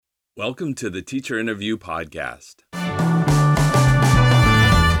Welcome to the Teacher Interview Podcast.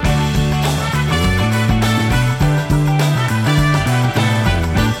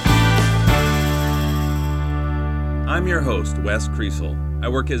 I'm your host, Wes Creasel. I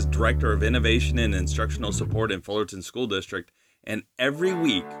work as Director of Innovation and Instructional Support in Fullerton School District, and every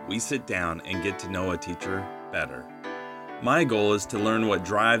week we sit down and get to know a teacher better. My goal is to learn what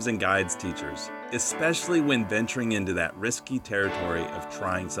drives and guides teachers, especially when venturing into that risky territory of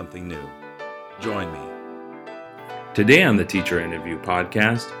trying something new. Join me. Today on the Teacher Interview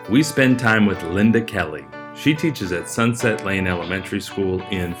Podcast, we spend time with Linda Kelly. She teaches at Sunset Lane Elementary School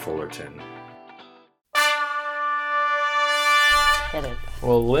in Fullerton. Get it.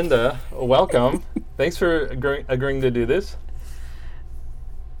 Well, Linda, welcome. Thanks for agreeing to do this.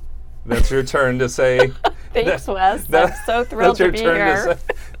 That's your turn to say. Thanks, Wes. I'm so thrilled to be here.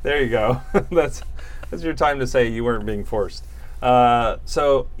 There you go. That's your time to say you weren't being forced. We're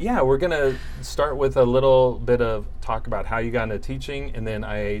going to start with a little bit of talk about how you got into teaching, and then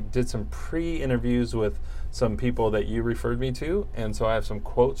I did some pre-interviews with some people that you referred me to, and so I have some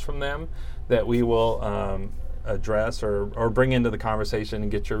quotes from them that we will address or bring into the conversation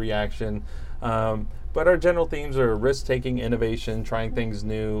and get your reaction. But our general themes are risk-taking, innovation, trying things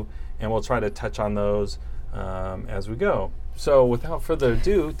new, and we'll try to touch on those as we go. So without further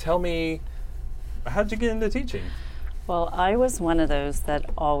ado, tell me, how'd you get into teaching? Well, I was one of those that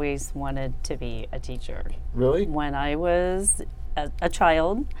always wanted to be a teacher. Really? When I was a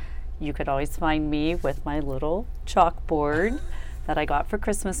child, you could always find me with my little chalkboard that I got for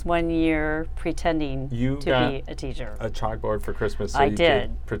Christmas one year, pretending to be a teacher. A chalkboard for Christmas, so I you did.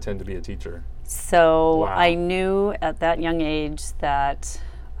 could pretend to be a teacher. So Wow. I knew at that young age that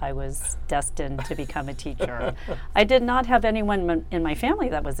I was destined to become a teacher. I did not have anyone in my family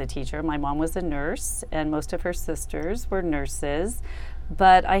that was a teacher. My mom was a nurse, and most of her sisters were nurses.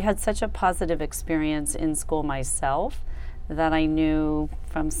 But I had such a positive experience in school myself that I knew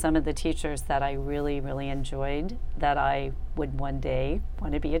from some of the teachers that I really, really enjoyed that I would one day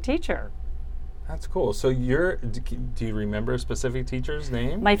want to be a teacher. That's cool. So do you remember a specific teacher's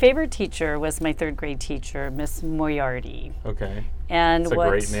name? My favorite teacher was my third grade teacher, Miss Moriarty. Okay. And That's a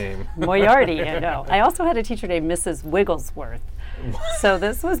great name. Moriarty, I know. I also had a teacher named Mrs. Wigglesworth. So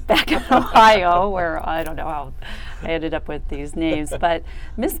this was back in Ohio, where I don't know how I ended up with these names. But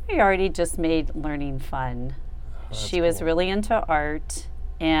Miss Moriarty just made learning fun. She was cool. really into art,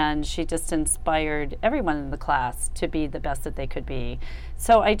 and she just inspired everyone in the class to be the best that they could be.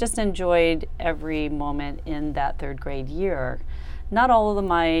 So I just enjoyed every moment in that third grade year. Not all of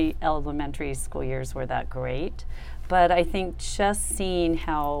my elementary school years were that great, but I think just seeing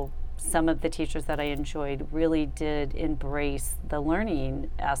how some of the teachers that I enjoyed really did embrace the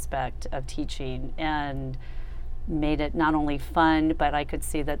learning aspect of teaching and made it not only fun, but I could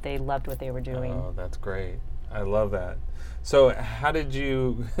see that they loved what they were doing. Oh, that's great. I love that. So how did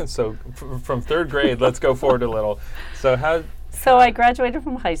you, from third grade, let's go forward a little. So I graduated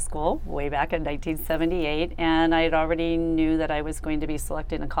from high school way back in 1978, and I had already knew that I was going to be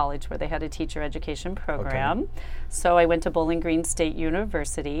selected in a college where they had a teacher education program. Okay. So I went to Bowling Green State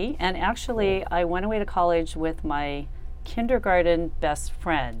University, and actually I went away to college with my kindergarten best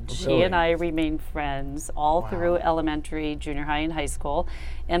friend. Really? She and I remained friends all through elementary, junior high, and high school,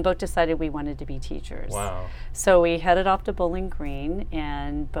 and both decided we wanted to be teachers. Wow. So we headed off to Bowling Green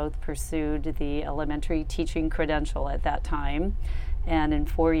and both pursued the elementary teaching credential at that time. And in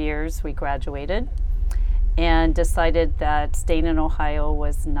 4 years, we graduated and decided that staying in Ohio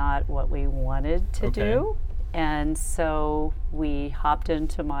was not what we wanted to do. And so we hopped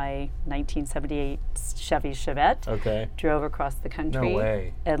into my 1978 Chevy Chevette, drove across the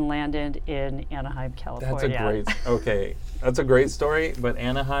country, and landed in Anaheim, California. That's a great story. But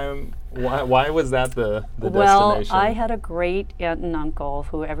Anaheim, why was that the destination? Well, I had a great aunt and uncle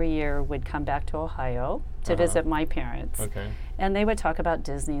who every year would come back to Ohio to visit my parents. Okay. And they would talk about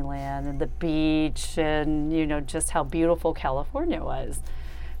Disneyland and the beach and, just how beautiful California was.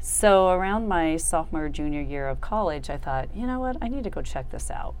 So around my sophomore, junior year of college, I thought, you know what, I need to go check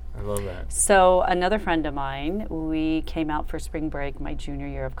this out. I love that. So another friend of mine, we came out for spring break my junior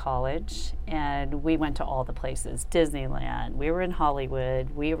year of college, and we went to all the places. Disneyland, we were in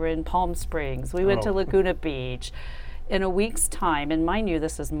Hollywood, we were in Palm Springs, we went to Laguna Beach. In a week's time, and mind you,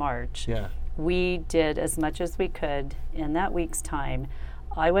 this is March, we did as much as we could in that week's time.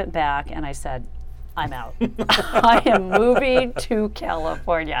 I went back and I said, I'm out. I am moving to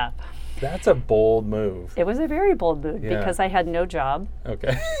California. That's a bold move. It was a very bold move because I had no job.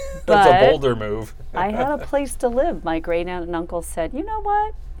 Okay. That's a bolder move. I had a place to live. My great aunt and uncle said, you know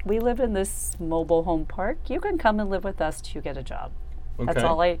what? We live in this mobile home park. You can come and live with us till you get a job. That's Okay.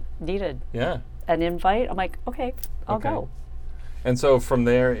 all I needed. Yeah. An invite. I'm like, okay, I'll Okay. go. And so from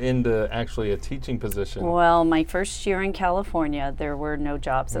there into actually a teaching position. Well, my first year in California, there were no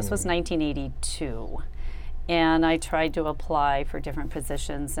jobs. This was 1982. And I tried to apply for different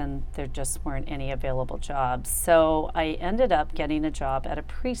positions, and there just weren't any available jobs. So I ended up getting a job at a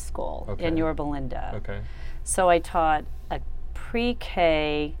preschool Okay. in Yorba Linda. Okay. So I taught a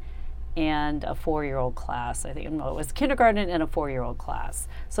pre-K and a 4-year-old class. I think no, it was kindergarten and a 4-year-old class.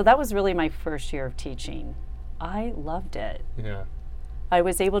 So that was really my first year of teaching. I loved it. Yeah. I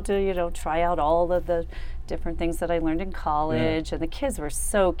was able to, try out all of the different things that I learned in college, and the kids were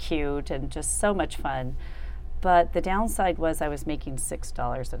so cute and just so much fun. But the downside was I was making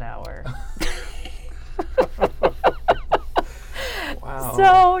 $6 an hour. Wow.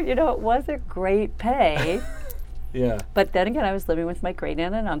 So, it wasn't great pay. Yeah. But then again, I was living with my great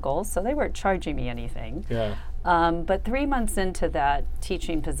aunt and uncle, so they weren't charging me anything. Yeah. But 3 months into that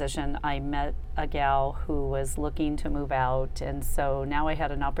teaching position, I met a gal who was looking to move out, and so now I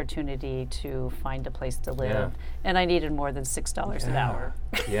had an opportunity to find a place to live, Yeah. and I needed more than $6 an hour.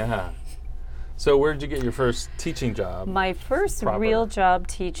 Yeah. So where did you get your first teaching job? My first Proper. real job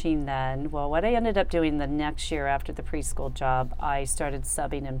teaching then, well, what I ended up doing the next year after the preschool job, I started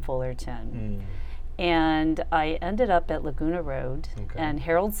subbing in Fullerton. And I ended up at Laguna Road, Okay. and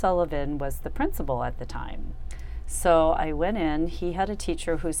Harold Sullivan was the principal at the time. So I went in. He had a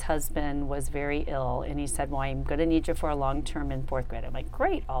teacher whose husband was very ill, and he said, well, I'm going to need you for a long term in 4th grade. I'm like,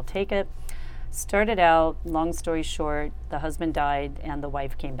 great, I'll take it. Started out, long story short, the husband died and the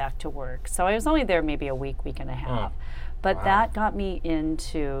wife came back to work. So I was only there maybe a week and a half. But Wow. that got me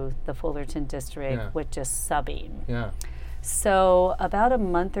into the Fullerton district Yeah. with just subbing. Yeah. So about a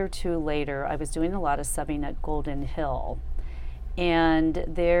month or two later, I was doing a lot of subbing at Golden Hill. And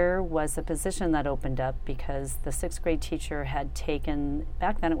there was a position that opened up because the 6th grade teacher had taken,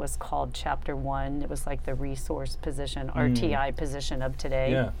 back then it was called Chapter 1. It was like the resource position, RTI position of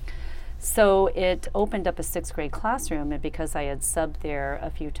today. Yeah. So it opened up a 6th grade classroom, and because I had subbed there a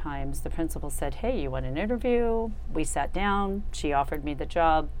few times, the principal said, hey, you want an interview? We sat down. She offered me the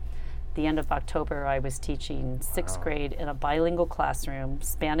job. The end of October, I was teaching 6th grade in a bilingual classroom,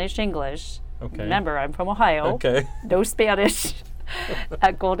 Spanish, English. Okay. Remember, I'm from Ohio. Okay. No Spanish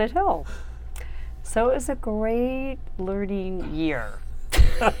at Golden Hill. So it was a great learning year.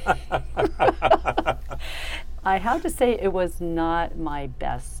 I have to say it was not my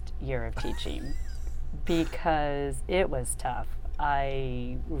best year of teaching because it was tough.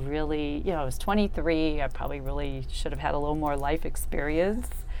 I really, I was 23. I probably really should have had a little more life experience.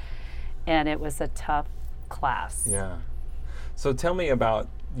 And it was a tough class. Yeah. So tell me about,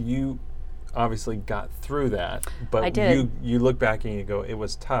 you obviously got through that, but I did. you look back and you go, it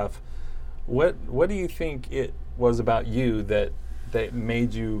was tough. What do you think it was about you that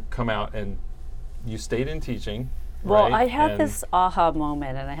made you come out and you stayed in teaching? Well, right? I had And- this aha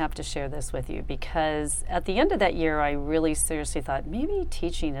moment, and I have to share this with you because at the end of that year, I really seriously thought maybe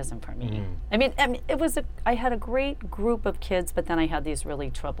teaching isn't for me. I mean, I had a great group of kids, but then I had these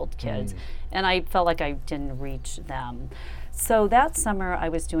really troubled kids, and I felt like I didn't reach them. So that summer, I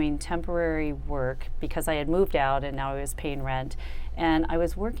was doing temporary work because I had moved out and now I was paying rent. And I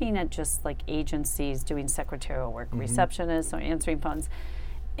was working at just like agencies doing secretarial work, receptionists or answering phones.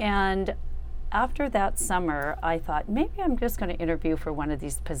 And after that summer, I thought maybe I'm just going to interview for one of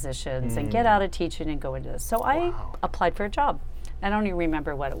these positions and get out of teaching and go into this. So I applied for a job. I don't even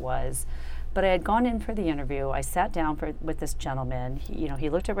remember what it was. But I had gone in for the interview. I sat down with this gentleman. He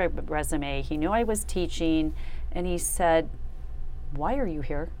looked at my resume. He knew I was teaching, and he said, "Why are you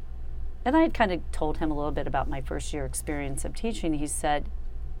here?" And I had kind of told him a little bit about my first year experience of teaching. He said,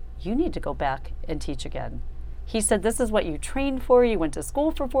 "You need to go back and teach again." He said, "This is what you trained for. You went to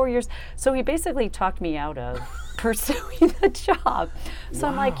school for 4 years." So he basically talked me out of pursuing the job. So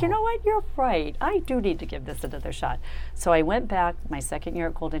I'm like, you know what? You're right. I do need to give this another shot. So I went back my second year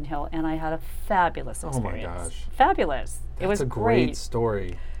at Golden Hill, and I had a fabulous experience. Oh my gosh. Fabulous. It was That's a great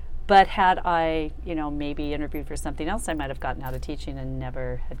story. But had I, maybe interviewed for something else, I might have gotten out of teaching and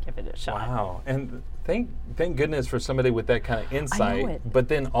never had given it a shot. Wow. And thank goodness for somebody with that kind of insight, it. but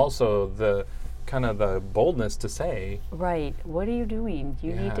then also the kind of the boldness to say, Right. What are you doing?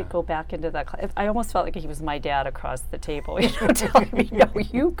 You need to Yeah. go back into that class. I almost felt like he was my dad across the table, telling me, no,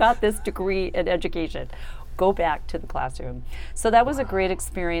 you got this degree in education. Go back to the classroom. So that was a great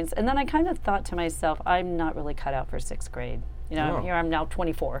experience. And then I kind of thought to myself, I'm not really cut out for 6th grade. No. Here I'm now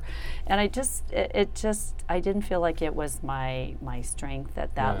 24. And I didn't feel like it was my strength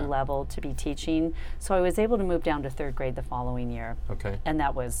at that Yeah. level to be teaching. So I was able to move down to 3rd grade the following year. okay. And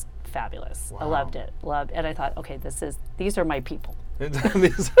that was fabulous. I Wow. loved it. And I thought, okay, these are my people.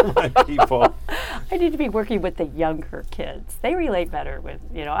 These are my people. I need to be working with the younger kids. They relate better with,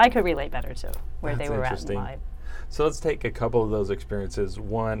 I could relate better to where That's they were at in interesting. life. So let's take a couple of those experiences.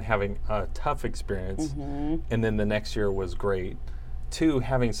 One, having a tough experience, and then the next year was great. Two,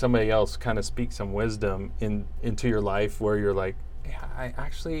 having somebody else kind of speak some wisdom into your life where you're like, yeah, I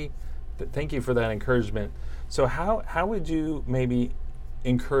actually, thank you for that encouragement. So how would you maybe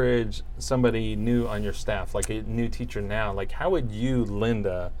encourage somebody new on your staff, like a new teacher now? Like, how would you,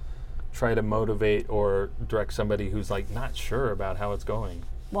 Linda, try to motivate or direct somebody who's like not sure about how it's going?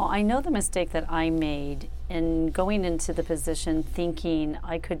 Well, I know the mistake that I made in going into the position thinking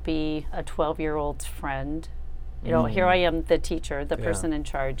I could be a 12-year-old's friend. Here I am, the teacher, the person in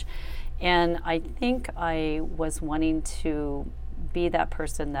charge. And I think I was wanting to be that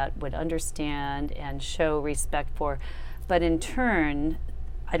person that would understand and show respect for. But in turn,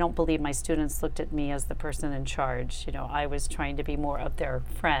 I don't believe my students looked at me as the person in charge. I was trying to be more of their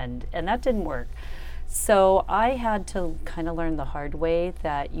friend, and that didn't work. So I had to kind of learn the hard way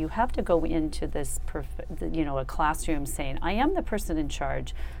that you have to go into this, a classroom saying, I am the person in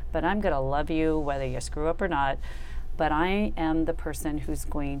charge, but I'm going to love you whether you screw up or not. But I am the person who's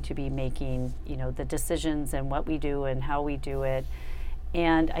going to be making, the decisions and what we do and how we do it.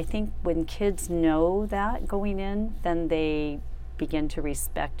 And I think when kids know that going in, then they begin to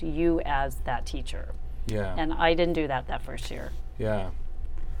respect you as that teacher. Yeah. And I didn't do that first year. Yeah.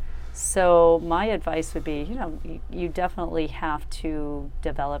 So my advice would be, you definitely have to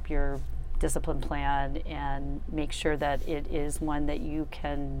develop your discipline plan and make sure that it is one that you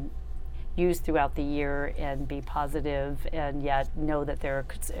can use throughout the year and be positive, and yet know that there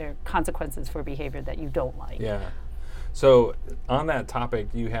are consequences for behavior that you don't like. Yeah. So on that topic,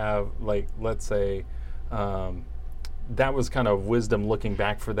 you have, like, let's say that was kind of wisdom looking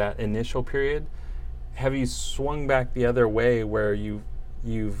back for that initial period. Have you swung back the other way where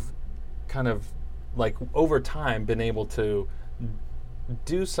you've kind of, like, over time been able to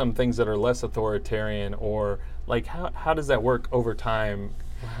do some things that are less authoritarian, or like how does that work over time?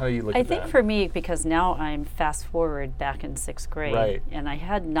 How do you look at that? I think for me, because now I'm fast forward back in 6th grade, Right. and I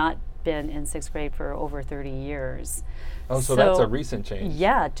had not been in 6th grade for over 30 years. Oh, so that's a recent change.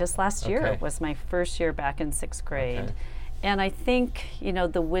 Yeah, just last year Okay. was my first year back in 6th grade. Okay. And I think,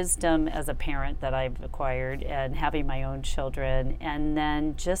 the wisdom as a parent that I've acquired and having my own children, and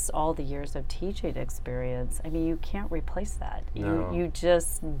then just all the years of teaching experience, I mean, you can't replace that. No. You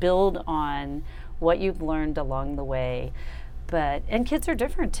just build on what you've learned along the way. And kids are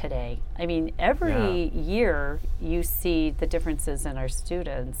different today. I mean, every year you see the differences in our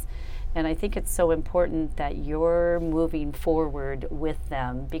students. And I think it's so important that you're moving forward with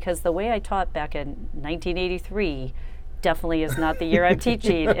them, because the way I taught back in 1983 definitely is not the year I'm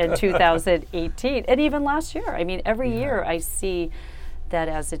teaching in 2018. And even last year, I mean, every year I see that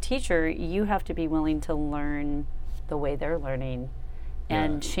as a teacher, you have to be willing to learn the way they're learning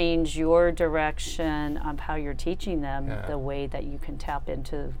and change your direction of how you're teaching them the way that you can tap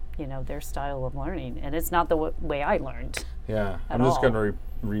into, their style of learning. And it's not the way I learned. Yeah, I'm just going to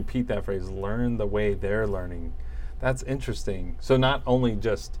repeat that phrase, learn the way they're learning. That's interesting. So not only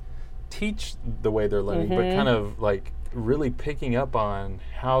just teach the way they're learning, but kind of like really picking up on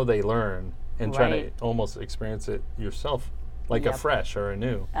how they learn and trying to almost experience it yourself, like afresh or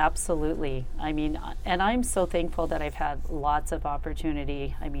anew. Absolutely. I mean, and I'm so thankful that I've had lots of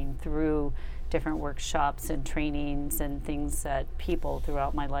opportunity, through different workshops and trainings and things that people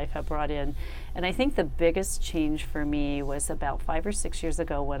throughout my life have brought in. And I think the biggest change for me was about 5 or 6 years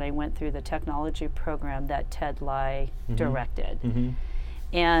ago when I went through the technology program that Ted Lai directed.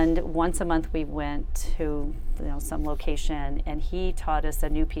 And once a month we went to some location, and he taught us a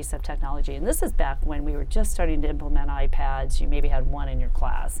new piece of technology. And this is back when we were just starting to implement iPads. You maybe had one in your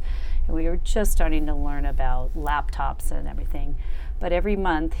class. And we were just starting to learn about laptops and everything. But every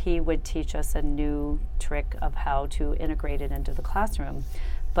month he would teach us a new trick of how to integrate it into the classroom.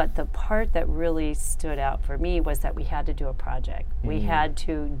 But the part that really stood out for me was that we had to do a project. We had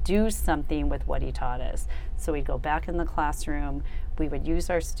to do something with what he taught us. So we'd go back in the classroom, we would use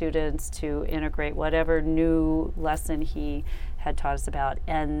our students to integrate whatever new lesson he had taught us about,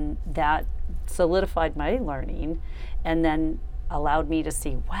 and that solidified my learning and then allowed me to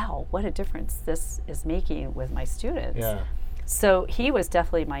see, wow, what a difference this is making with my students. Yeah. So he was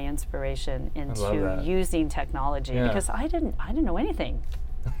definitely my inspiration into using technology, because I didn't know anything.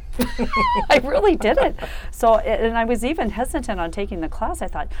 I really didn't. So, and I was even hesitant on taking the class. I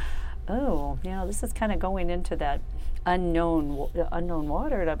thought, oh, this is kind of going into that unknown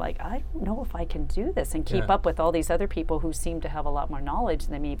water. And I'm like, I don't know if I can do this and keep up with all these other people who seem to have a lot more knowledge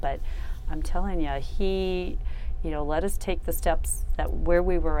than me. But I'm telling you, he let us take the steps that where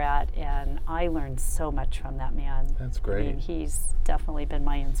we were at, and I learned so much from that man. That's great. I mean, he's definitely been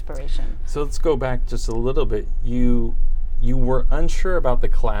my inspiration. So let's go back just a little bit. You were unsure about the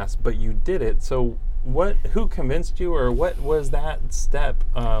class, but you did it. So who convinced you, or what was that step?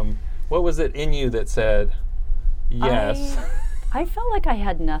 What was it in you that said yes? I felt like I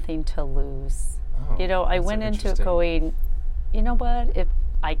had nothing to lose. I went into it going, you know what, if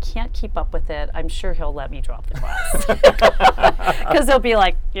I can't keep up with it, I'm sure he'll let me drop the class. Because he'll be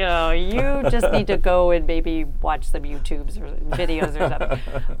like, you just need to go and maybe watch some YouTubes or videos or something.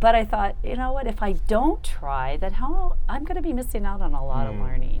 But I thought, you know what, if I don't try, then I'm going to be missing out on a lot of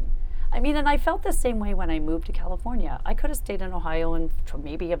learning. I mean, and I felt the same way when I moved to California. I could have stayed in Ohio and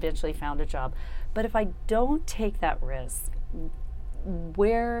maybe eventually found a job. But if I don't take that risk,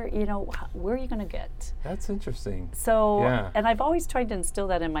 where are you going to get? That's interesting. So, and I've always tried to instill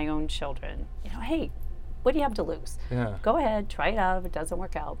that in my own children. Hey, what do you have to lose? Yeah. Go ahead, try it out. If it doesn't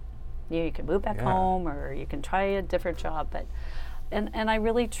work out, you can move back home, or you can try a different job. But, and I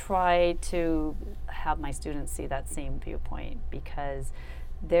really try to have my students see that same viewpoint, because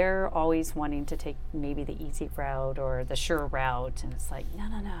they're always wanting to take maybe the easy route or the sure route, and it's like,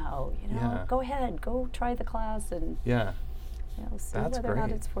 no, go ahead, go try the class, and see That's whether or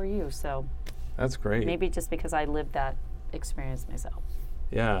not it's for you. So that's great. Maybe just because I lived that experience myself.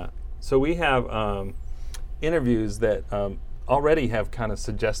 Yeah. So we have interviews that already have kind of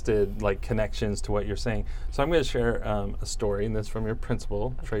suggested like connections to what you're saying. So I'm going to share a story, and this from your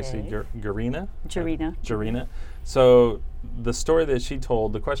principal, Tracy Garina. Jarina. So the story that she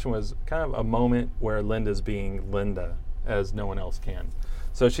told, the question was kind of a moment where Linda's being Linda as no one else can.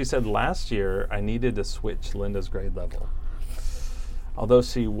 So she said, last year I needed to switch Linda's grade level. Although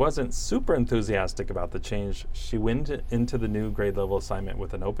she wasn't super enthusiastic about the change, she went into the new grade level assignment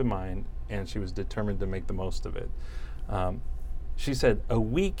with an open mind, and she was determined to make the most of it. She said, a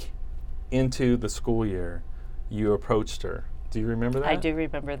week into the school year, you approached her. Do you remember that? I do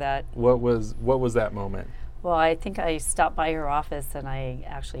remember that. What was that moment? Well, I think I stopped by her office and I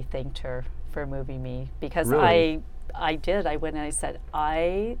actually thanked her for moving me, because Really? I did. I went and I said,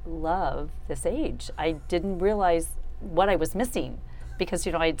 I love this age. I didn't realize what I was missing, because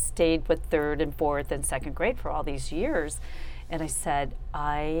I'd stayed with 3rd and 4th and 2nd grade for all these years. And I said,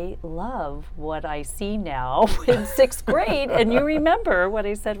 I love what I see now in 6th grade. And you remember what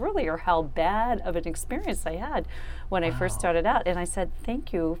I said earlier, how bad of an experience I had when I first started out. And I said,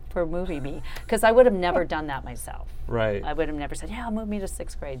 thank you for moving me, because I would have never done that myself. Right. I would have never said, move me to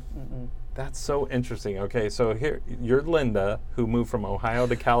 6th grade. Mm-mm. That's so interesting. Okay, so here, you're Linda, who moved from Ohio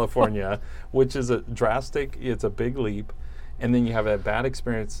to California, which is it's a big leap. And then you have a bad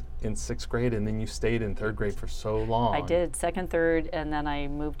experience in 6th grade, and then you stayed in 3rd grade for so long. I did, 2nd, 3rd, and then I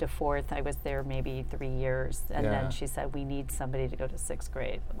moved to 4th. I was there maybe 3 years. And then she said, we need somebody to go to 6th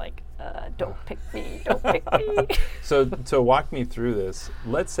grade. I'm like, don't pick me, don't pick me. So to walk me through this,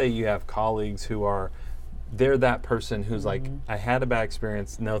 let's say you have colleagues they're that person who's like, I had a bad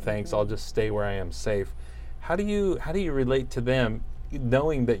experience, no thanks, I'll just stay where I am safe. How do you relate to them,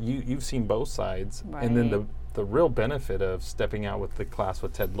 knowing that you've seen both sides, and then the real benefit of stepping out with the class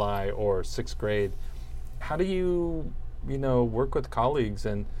with Ted Lai or 6th grade? How do you work with colleagues,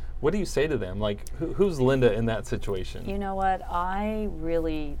 and what do you say to them? Like, who's Linda in that situation? You know what? I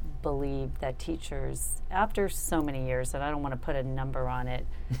really believe that teachers, after so many years, and I don't want to put a number on it,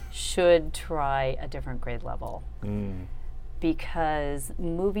 should try a different grade level. Because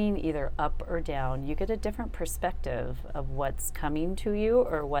moving either up or down, you get a different perspective of what's coming to you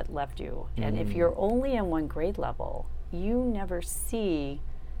or what left you. And if you're only in one grade level, you never see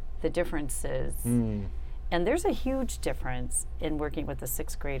the differences. And there's a huge difference in working with a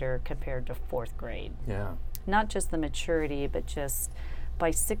 6th grader compared to 4th grade. Yeah. Not just the maturity, but just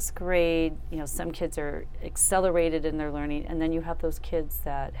by 6th grade, some kids are accelerated in their learning, and then you have those kids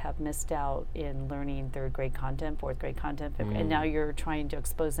that have missed out in learning 3rd grade content, 4th grade content, and now you're trying to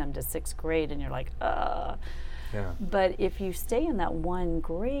expose them to 6th grade, and you're like, Yeah. But if you stay in that one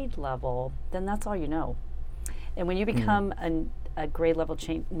grade level, then that's all you know. And when you become a grade level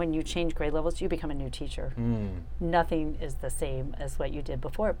change, when you change grade levels, you become a new teacher. Nothing is the same as what you did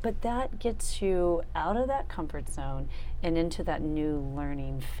before, but that gets you out of that comfort zone and into that new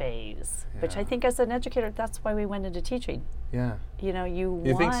learning phase, which I think as an educator, that's why we went into teaching. Yeah.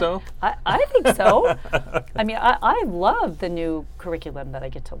 You think so? I think so. I mean, I love the new curriculum that I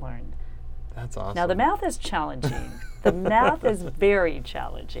get to learn. That's awesome. Now, the math is challenging. The math is very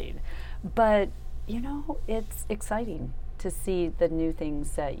challenging, but it's exciting to see the new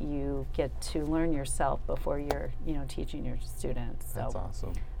things that you get to learn yourself before you're, teaching your students. So That's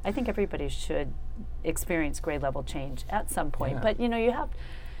awesome. I think everybody should experience grade level change at some point, Yeah. but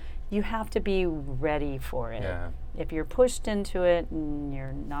you have to be ready for it. Yeah. If you're pushed into it and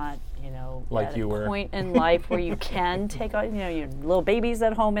you're not, Like at you a were. point in life where you can take on, your little babies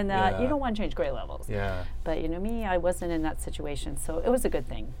at home and that, Yeah. you don't want to change grade levels. Yeah. But me, I wasn't in that situation, so it was a good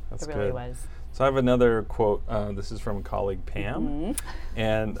thing. That's it really good. was. So I have another quote. This is from a colleague, Pam. Mm-hmm.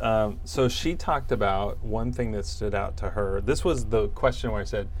 And so she talked about one thing that stood out to her. This was the question where I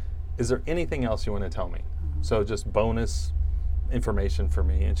said, is there anything else you want to tell me? Mm-hmm. So just bonus information for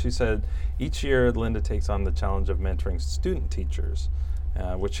me. And she said, each year Linda takes on the challenge of mentoring student teachers,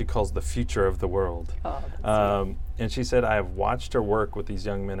 which she calls the future of the world. Oh, that's sweet. And she said, I have watched her work with these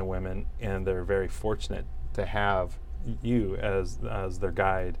young men and women, and they're very fortunate to have you as their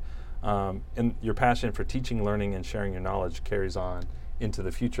guide. And your passion for teaching, learning, and sharing your knowledge carries on into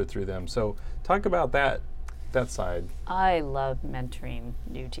the future through them. So talk about that side. I love mentoring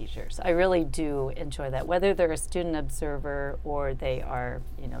new teachers. I really do enjoy that, whether they're a student observer or they are,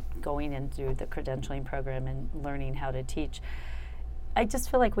 going into the credentialing program and learning how to teach. I just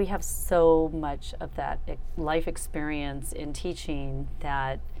feel like we have so much of that life experience in teaching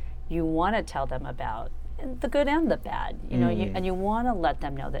that you want to tell them about, and the good and the bad, and you want to let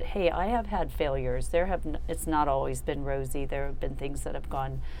them know that, hey, I have had failures. It's not always been rosy. There have been things that have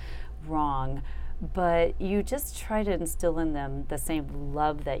gone wrong, but you just try to instill in them the same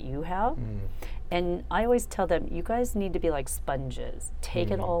love that you have. And I always tell them, you guys need to be like sponges. Take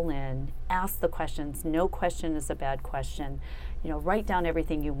it all in, ask the questions. No question is a bad question. Write down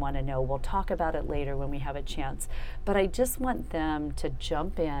everything you want to know. We'll talk about it later when we have a chance. But I just want them to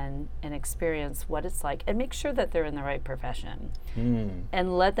jump in and experience what it's like and make sure that they're in the right profession.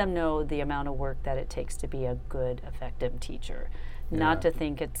 And let them know the amount of work that it takes to be a good, effective teacher. Not to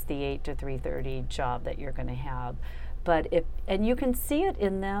think it's the 8 to 3:30 job that you're going to have. But and you can see it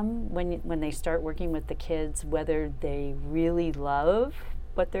in them when they start working with the kids, whether they really love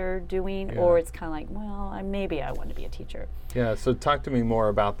what they're doing or it's kind of like, well, maybe I want to be a teacher. Yeah, so talk to me more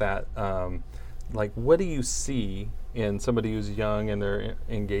about that. Like, what do you see in somebody who's young and they're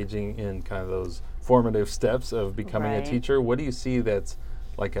engaging in kind of those formative steps of becoming a teacher? What do you see that's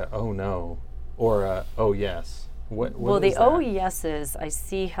like a oh no or a oh yes? What the is that? oh yeses, I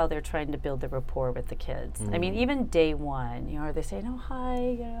see how they're trying to build the rapport with the kids. I mean, even day one, are they saying, oh,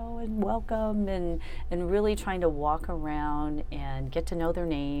 hi, and welcome, and really trying to walk around and get to know their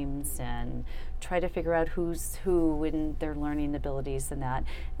names and try to figure out who's who in their learning abilities and that.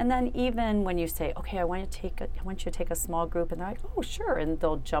 And then even when you say, okay, I want you to take a small group, and they're like, oh, sure, and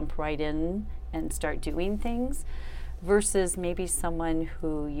they'll jump right in and start doing things, versus maybe someone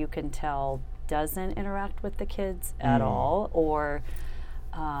who you can tell doesn't interact with the kids at all, or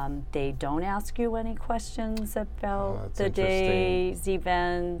they don't ask you any questions about the day's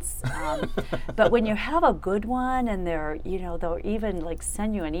events. But when you have a good one, and they'll even like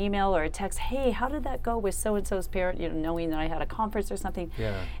send you an email or a text, hey, how did that go with so-and-so's parent, knowing that I had a conference or something.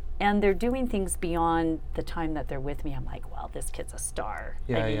 Yeah. And they're doing things beyond the time that they're with me. I'm like, well, this kid's a star.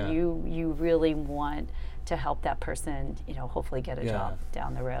 You really want to help that person, hopefully get a job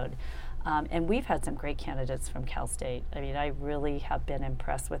down the road. And we've had some great candidates from Cal State. I mean, I really have been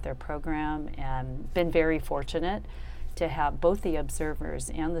impressed with their program and been very fortunate to have both the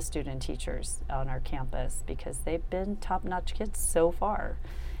observers and the student teachers on our campus, because they've been top-notch kids so far.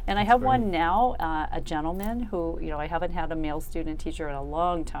 And I have one now, a gentleman who, I haven't had a male student teacher in a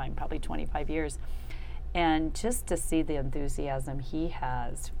long time, probably 25 years. And just to see the enthusiasm he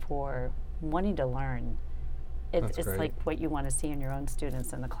has for wanting to learn, it's like what you want to see in your own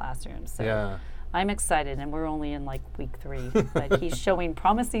students in the classroom. So I'm excited, and we're only in like week 3, but he's showing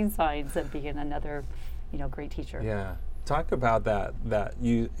promising signs of being another, great teacher. Yeah. Talk about that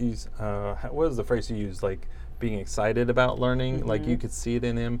you use, what was the phrase you used, like being excited about learning, like you could see it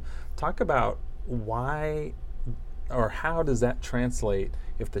in him. Talk about why or how does that translate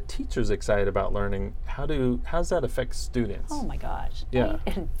if the teacher's excited about learning? How does that affect students? Oh my gosh. Yeah. Night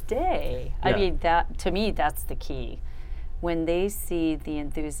and day. I mean, that to me, that's the key. When they see the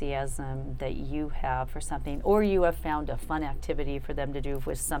enthusiasm that you have for something, or you have found a fun activity for them to do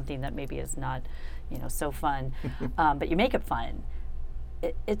with something that maybe is not, so fun, but you make it fun.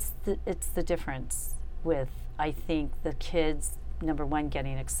 It's the difference with, I think, the kids, number one,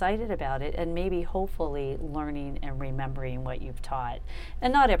 getting excited about it, and maybe hopefully learning and remembering what you've taught.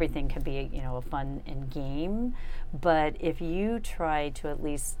 And not everything can be, a fun and game, but if you try to at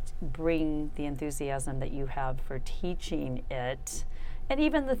least bring the enthusiasm that you have for teaching it, And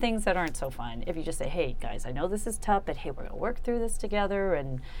even the things that aren't so fun, if you just say, hey guys, I know this is tough, but hey, we're gonna work through this together,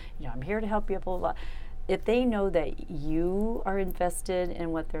 and I'm here to help you, blah, blah, blah. If they know that you are invested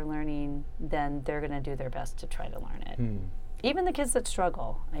in what they're learning, then they're gonna do their best to try to learn it. Even the kids that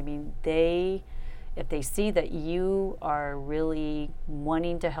struggle, I mean, if they see that you are really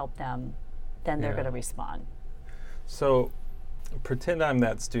wanting to help them, then they're gonna respond. So pretend I'm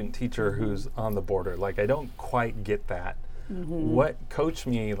that student teacher who's on the border. Like, I don't quite get that. Coach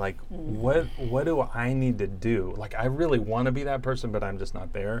me, like, what do I need to do? Like, I really want to be that person, but I'm just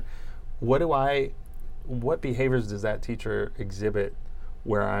not there. What behaviors does that teacher exhibit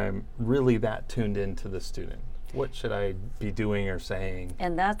where I'm really that tuned into the student? What should I be doing or saying?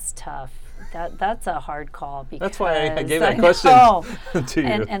 And that's tough. That's a hard call, because that's why I gave that question to you.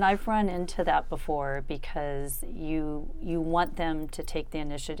 And I've run into that before, because you want them to take the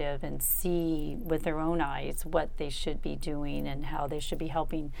initiative and see with their own eyes what they should be doing and how they should be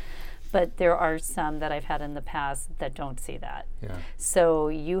helping. But there are some that I've had in the past that don't see that. Yeah. So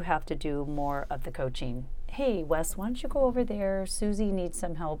you have to do more of the coaching. Hey, Wes, why don't you go over there? Susie needs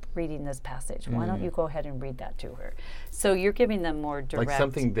some help reading this passage. Why don't you go ahead and read that to her? So you're giving them more direct. Like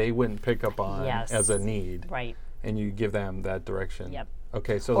something they wouldn't pick up on as a need. Right. And you give them that direction. Yep.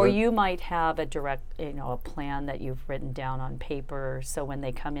 Okay, so or you might have a direct, a plan that you've written down on paper. So when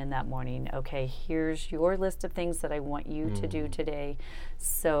they come in that morning, okay, here's your list of things that I want you to do today.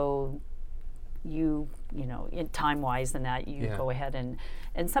 So you in time-wise and that you go ahead and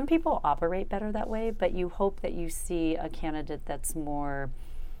some people operate better that way, but you hope that you see a candidate that's more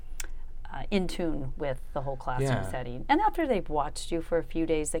in tune with the whole classroom setting. And after they've watched you for a few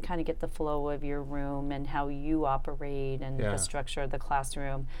days, they kind of get the flow of your room and how you operate and the structure of the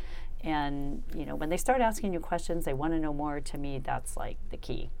classroom. And, when they start asking you questions, they want to know more. To me, that's like the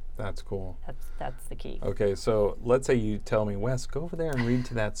key. That's cool. That's the key. Okay, so let's say you tell me, Wes, go over there and read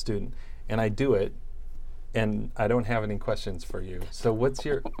to that student. And I do it, and I don't have any questions for you. So what's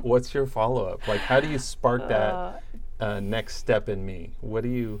your follow-up? Like, how do you spark that next step in me? What do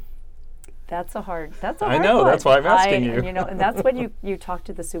you... That's a hard I know, one. That's why I'm asking you. And that's when you talk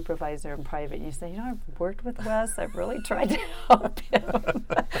to the supervisor in private and you say, I've worked with Wes, I've really tried to help him,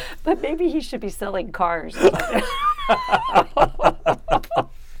 but maybe he should be selling cars.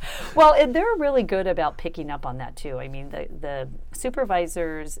 Well, and they're really good about picking up on that too. I mean, the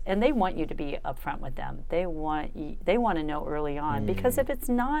supervisors, and they want you to be upfront with them. They want to know early on, because if it's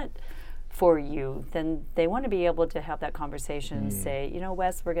not for you, then they want to be able to have that conversation and say,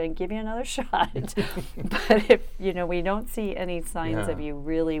 Wes, we're going to give you another shot. But if, we don't see any signs of you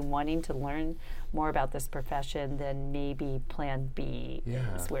really wanting to learn more about this profession, then maybe plan B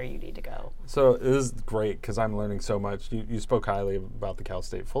is where you need to go. So this is great, because I'm learning so much. You spoke highly about the Cal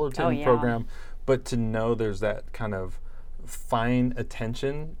State Fullerton program, but to know there's that kind of fine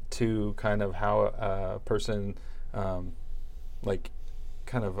attention to kind of how a person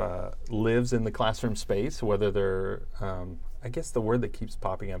lives in the classroom space, whether they're, I guess the word that keeps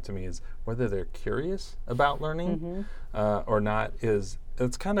popping up to me is whether they're curious about learning or not.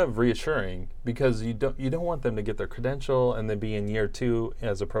 It's kind of reassuring, because you don't want them to get their credential and then be in year 2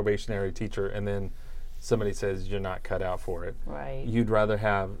 as a probationary teacher, and then somebody says you're not cut out for it. Right. You'd rather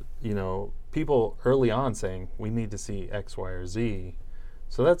have people early on saying we need to see X, Y, or Z.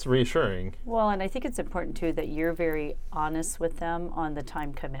 So that's reassuring. Well, and I think it's important too that you're very honest with them on the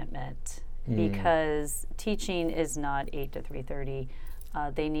time commitment, because teaching is not 8 to 3:30.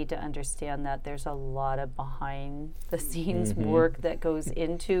 They need to understand that there's a lot of behind the scenes work that goes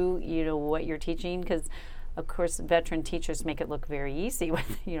into what you're teaching, because of course veteran teachers make it look very easy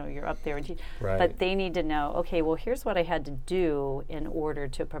with you're up there and but they need to know, okay, well, here's what I had to do in order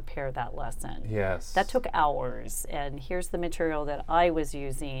to prepare that lesson. Yes, that took hours, and here's the material that I was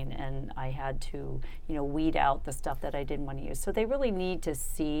using, and I had to weed out the stuff that I didn't want to use. So they really need to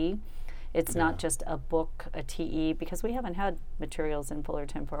see it's not just a book, a TE, because we haven't had materials in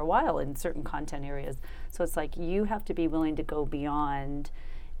Fullerton for a while in certain content areas. So it's like you have to be willing to go beyond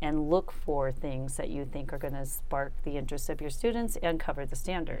and look for things that you think are going to spark the interest of your students and cover the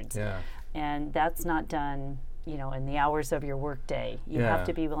standards. Yeah. And that's not done, in the hours of your workday. You have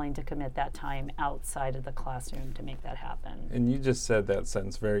to be willing to commit that time outside of the classroom to make that happen. And you just said that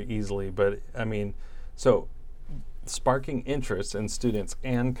sentence very easily, but I mean, so sparking interest in students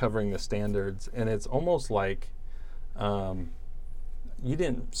and covering the standards, and it's almost like you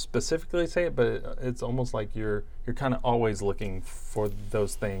didn't specifically say it, but it's almost like you're kind of always looking for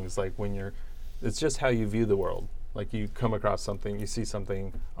those things, like when it's just how you view the world. Like you come across something, you see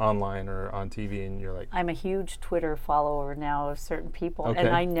something online or on TV, and you're like, I'm a huge Twitter follower now of certain people, and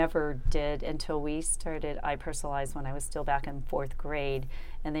I never did until we started iPersonalize when I was still back in 4th grade,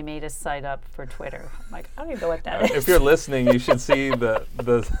 and they made us sign up for Twitter. I'm like, I don't even know what that is. If you're listening, you should see the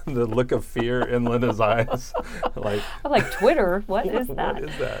look of fear in Linda's eyes. Like, I'm like, Twitter? What is that? What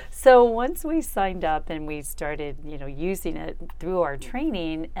is that? So once we signed up and we started, using it through our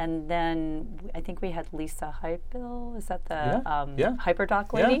training, and then I think we had Lisa Hypel. Is that the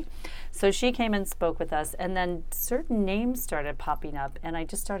HyperDoc lady? Yeah. So she came and spoke with us, and then certain names started popping up, and I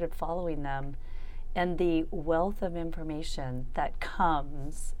just started following them. And the wealth of information that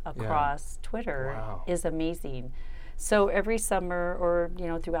comes across Twitter is amazing. So every summer or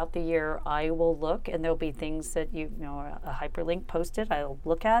throughout the year, I will look, and there'll be things that a hyperlink posted. I'll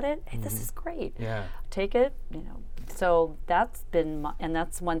look at it. Hey, this is great. Yeah. Take it. So that's been, and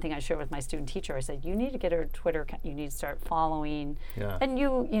that's one thing I share with my student teacher. I said, you need to get her Twitter. You need to start following. Yeah.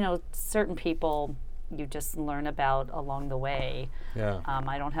 And certain people you just learn about along the way. Yeah.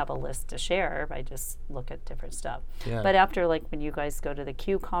 I don't have a list to share. I just look at different stuff. Yeah. But after, like, when you guys go to the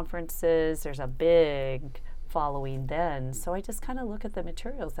Q conferences, there's a big following then. So I just kind of look at the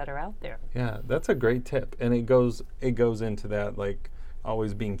materials that are out there. Yeah, that's a great tip. And it goes into that, like,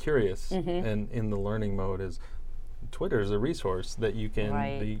 always being curious. And in the learning mode is Twitter is a resource that you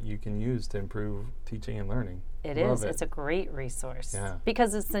can you can use to improve teaching and learning. It is. It's a great resource. Yeah.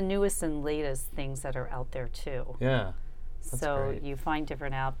 Because it's the newest and latest things that are out there too. Yeah. So great. you find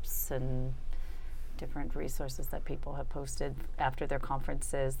different apps and different resources that people have posted after their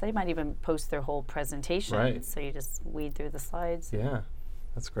conferences. They might even post their whole presentation. Right. So you just weed through the slides. Yeah.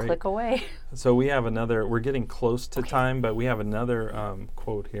 That's great. Click away. So we have we're getting close to time, but we have another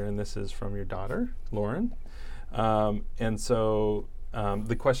quote here, and this is from your daughter, Lauren. And so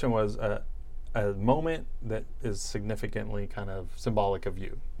the question was a moment that is significantly kind of symbolic of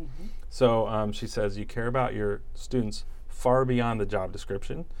you. So she says, you care about your students far beyond the job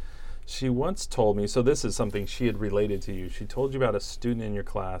description. She once told me, so this is something she had related to you. She told you about a student in your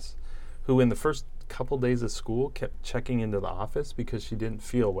class who in the first couple days of school kept checking into the office because she didn't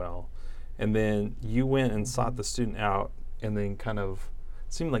feel well. And then you went and sought the student out and then kind of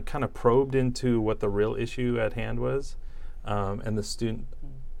probed into what the real issue at hand was. And the student,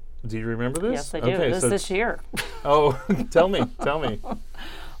 do you remember this? Yes, I do. Okay, this year. Oh, tell me.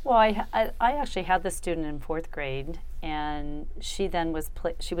 Well, I actually had this student in 4th grade, and she then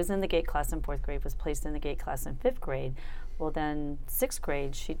she was in the GATE class in 4th grade, was placed in the GATE class in 5th grade. Well, then 6th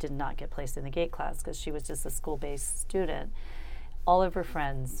grade, she did not get placed in the GATE class because she was just a school-based student. All of her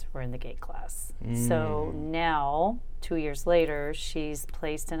friends were in the GATE class. So now, 2 years later, she's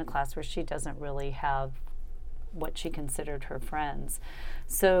placed in a class where she doesn't really have what she considered her friends.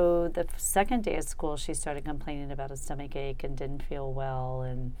 So the second day of school, she started complaining about a stomach ache and didn't feel well,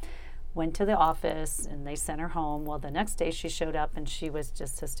 and went to the office, and they sent her home. Well, the next day she showed up, and she was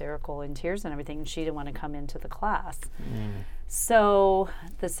just hysterical in tears and everything, and she didn't want to come into the class. So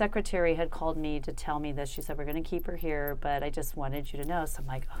the secretary had called me to tell me that. She said, we're going to keep her here, but I just wanted you to know. So I'm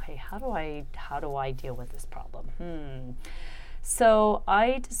like, okay, how do I deal with this problem? So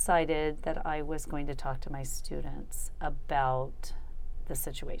I decided that I was going to talk to my students about the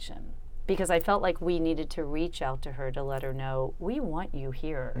situation, because I felt like we needed to reach out to her to let her know, we want you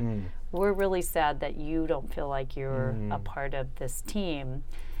here. We're really sad that you don't feel like you're a part of this team,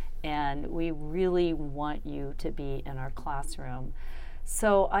 and we really want you to be in our classroom.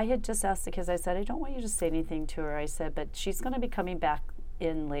 So I had just asked the kids, I said, I don't want you to say anything to her. I said, but she's going to be coming back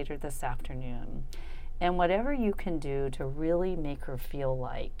in later this afternoon. And whatever you can do to really make her feel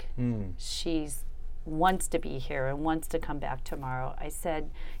like she's wants to be here and wants to come back tomorrow, I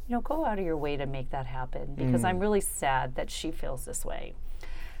said, go out of your way to make that happen, because I'm really sad that she feels this way.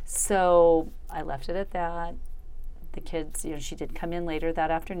 So I left it at that. The kids, she did come in later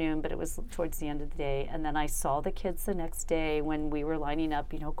that afternoon, but it was towards the end of the day. And then I saw the kids the next day when we were lining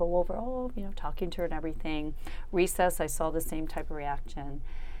up, go over, talking to her and everything. Recess, I saw the same type of reaction.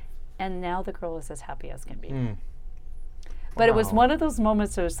 And now the girl is as happy as can be. But it was one of those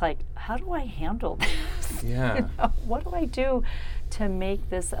moments where it was like, how do I handle this? Yeah. What do I do to make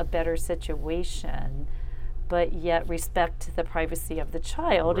this a better situation, but yet respect the privacy of the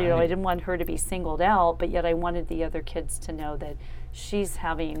child? Right. I didn't want her to be singled out, but yet I wanted the other kids to know that she's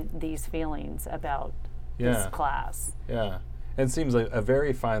having these feelings about this class. Yeah. And it seems like a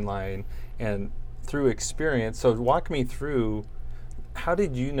very fine line, and through experience. So walk me through, how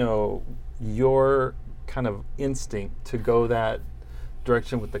did you know your kind of instinct to go that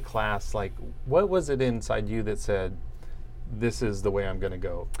direction with the class? Like, what was it inside you that said, this is the way I'm going to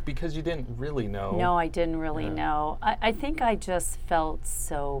go? Because you didn't really know. No, I didn't really Yeah. know. I think I just felt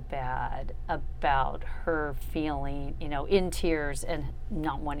so bad about her feeling, in tears and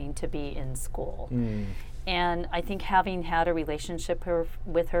not wanting to be in school. And I think having had a relationship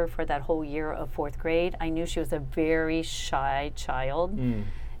with her for that whole year of 4th grade, I knew she was a very shy child.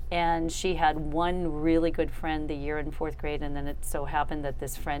 And she had one really good friend the year in 4th grade, and then it so happened that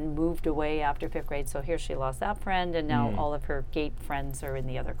this friend moved away after 5th grade, so here she lost that friend, and now all of her GATE friends are in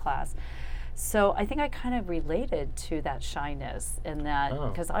the other class. So I think I kind of related to that shyness, and that,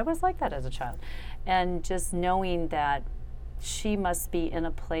 because I was like that as a child. And just knowing that she must be in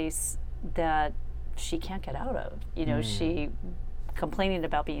a place that she can't get out of. She complaining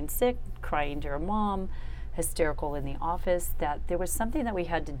about being sick, crying to her mom, hysterical in the office, that there was something that we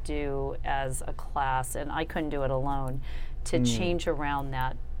had to do as a class, and I couldn't do it alone, to change around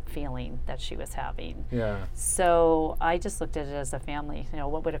that feeling that she was having. Yeah. So I just looked at it as a family.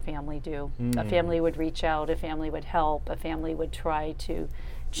 What would a family do? A family would reach out, a family would help, a family would try to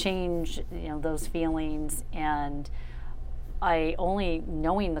change, those feelings. And I only,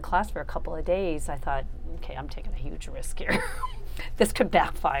 knowing the class for a couple of days, I thought, okay, I'm taking a huge risk here. This could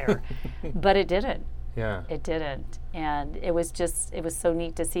backfire. But it didn't. Yeah. It didn't. And it was so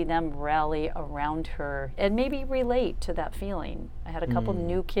neat to see them rally around her and maybe relate to that feeling. I had a couple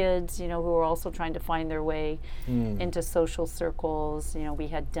new kids, who were also trying to find their way into social circles. We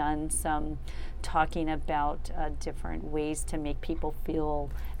had done some talking about different ways to make people feel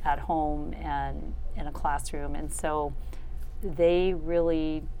at home and in a classroom. And so they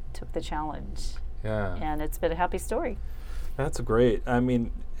really took the challenge. Yeah. And it's been a happy story. That's great. I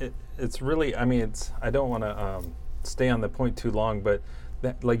mean, it's really, I don't want to stay on the point too long, but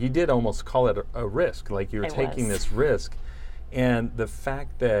that, like, you did almost call it a risk, like you were taking this risk. And the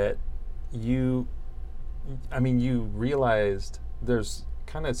fact that you realized there's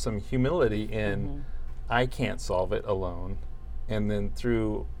kind of some humility in, I can't solve it alone. And then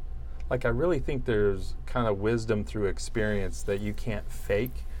through, I really think there's kind of wisdom through experience that you can't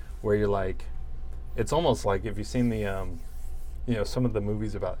fake, where you're like, it's almost like if you've seen the, some of the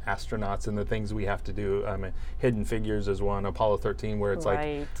movies about astronauts and the things we have to do. Hidden Figures is one, Apollo 13, where it's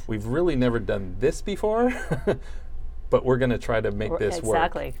like, we've really never done this before, but we're going to try to make this work.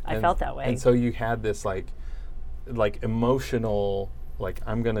 Exactly. I felt that way. And so you had this like emotional,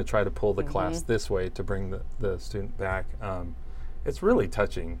 I'm going to try to pull the class this way to bring the student back. It's really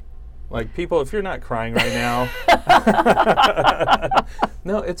touching. People, if you're not crying right now,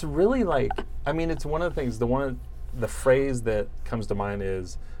 no, it's really it's one of the things, the phrase that comes to mind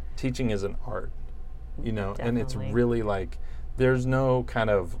is teaching is an art, and it's really there's no kind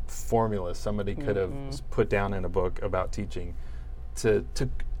of formula somebody could have put down in a book about teaching to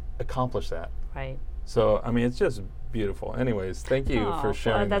accomplish that. Right. So, it's just beautiful. Anyways, thank you for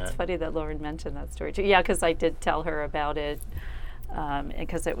sharing that. That's funny that Lauren mentioned that story too. Yeah, because I did tell her about it.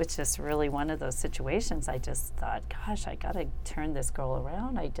 Because it was just really one of those situations. I just thought, gosh, I got to turn this girl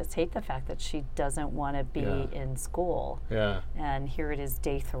around. I just hate the fact that she doesn't want to be in school. Yeah. And here it is,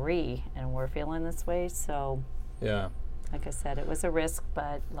 day 3, and we're feeling this way. So, like I said, it was a risk,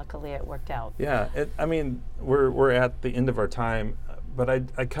 but luckily it worked out. Yeah. We're at the end of our time, but I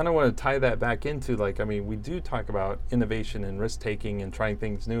kind of want to tie that back into we do talk about innovation and risk taking and trying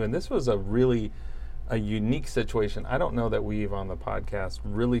things new, and this was a unique situation. I don't know that we've on the podcast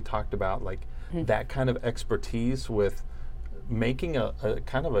really talked about that kind of expertise with making a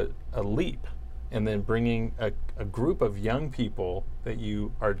kind of a leap and then bringing a group of young people that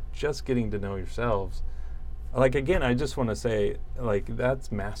you are just getting to know yourselves. Again, I just want to say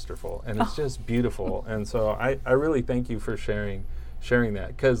that's masterful and it's just beautiful. And so I really thank you for sharing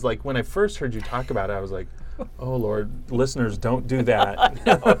that, because when I first heard you talk about it, I was like, oh Lord, listeners, don't do that.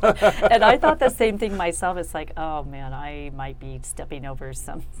 And I thought the same thing myself. It's like, oh man, I might be stepping over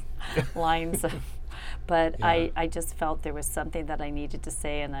some lines. But I just felt there was something that I needed to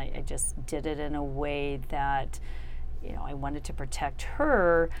say, and I just did it in a way that, I wanted to protect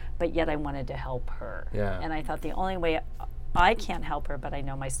her, but yet I wanted to help her. Yeah. And I thought the only way I can't help her, but I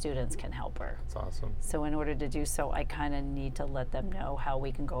know my students can help her. That's awesome. So in order to do so, I kind of need to let them know how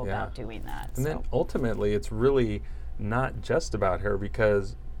we can go about doing that. And then ultimately, it's really not just about her,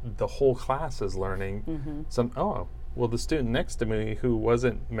 because the whole class is learning the student next to me who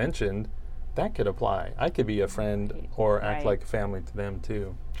wasn't mentioned, that could apply. I could be a friend or act like a family to them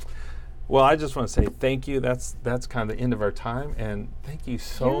too. Well, I just want to say thank you. That's kind of the end of our time, and thank you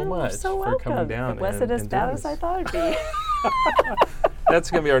so much for coming down. It wasn't as bad as I thought it'd be. That's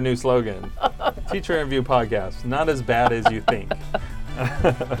going to be our new slogan. Teacher Interview Podcast. Not as bad as you think.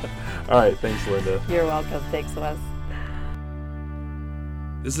 All right. Thanks, Linda. You're welcome. Thanks, Wes.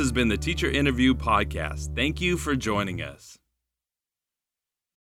 This has been the Teacher Interview Podcast. Thank you for joining us.